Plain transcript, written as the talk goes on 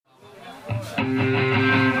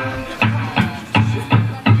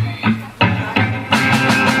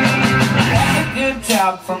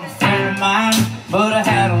Job from a friend of mine, but I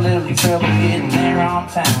had a little trouble getting there on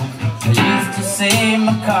time. I used to say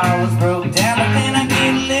my car was broke down, but then I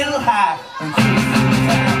get a little high and cruise through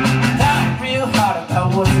town. Thought real hard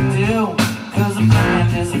about what to do, cause a friend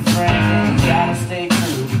is a friend and you gotta stay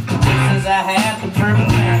true. Just as I had the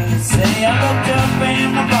perfect thing to say, I looked up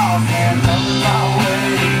and my boss man comes my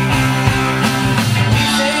way. He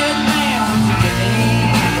said, man, what you gonna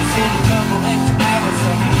need? I said a couple extra hours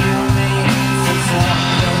from you and me.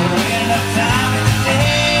 Time in the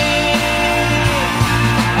day,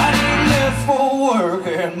 I need less for work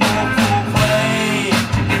and more for play.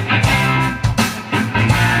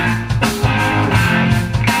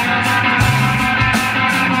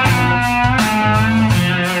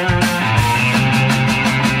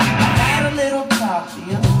 I had a little talk the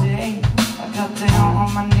other day. I got down on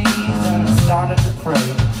my knees and I started to pray.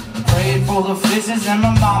 Prayed for the fishes and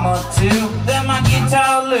my mama too, that my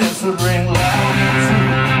guitar licks would ring loud and true.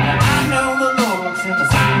 I know the Lord works in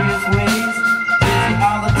mysterious ways, busy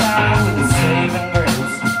all the time with His saving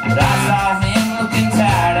grace. But I saw Him looking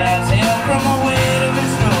tired as hell from the weight of His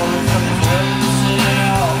shoulders, from His work to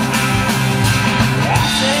sell. I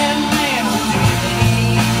said, man, what do you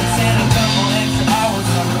need? He said a couple extra hours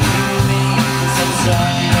from you and me. He said,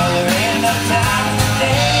 son, you know there ain't enough time in the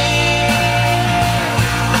day.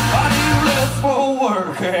 I do less for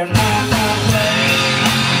work and more for play.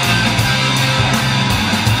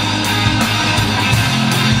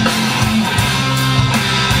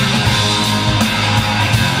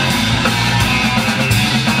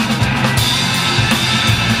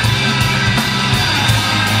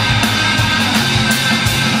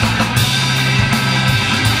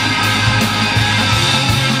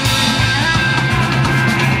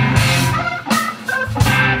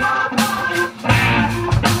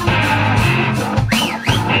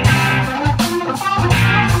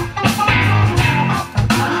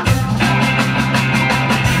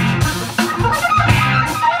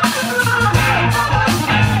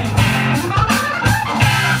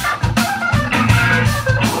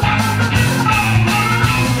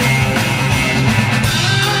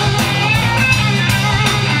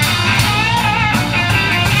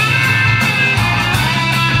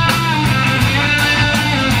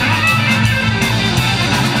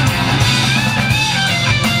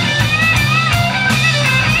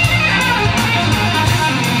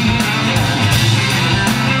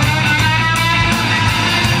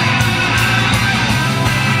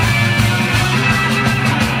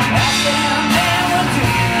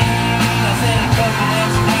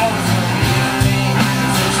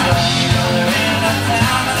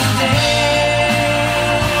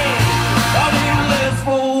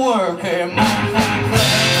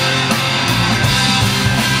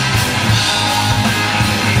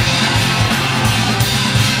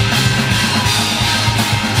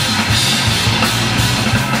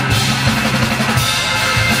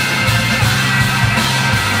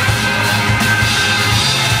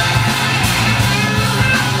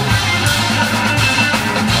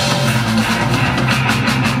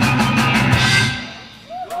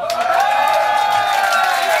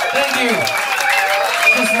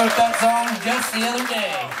 Just wrote that song just the other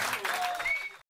day.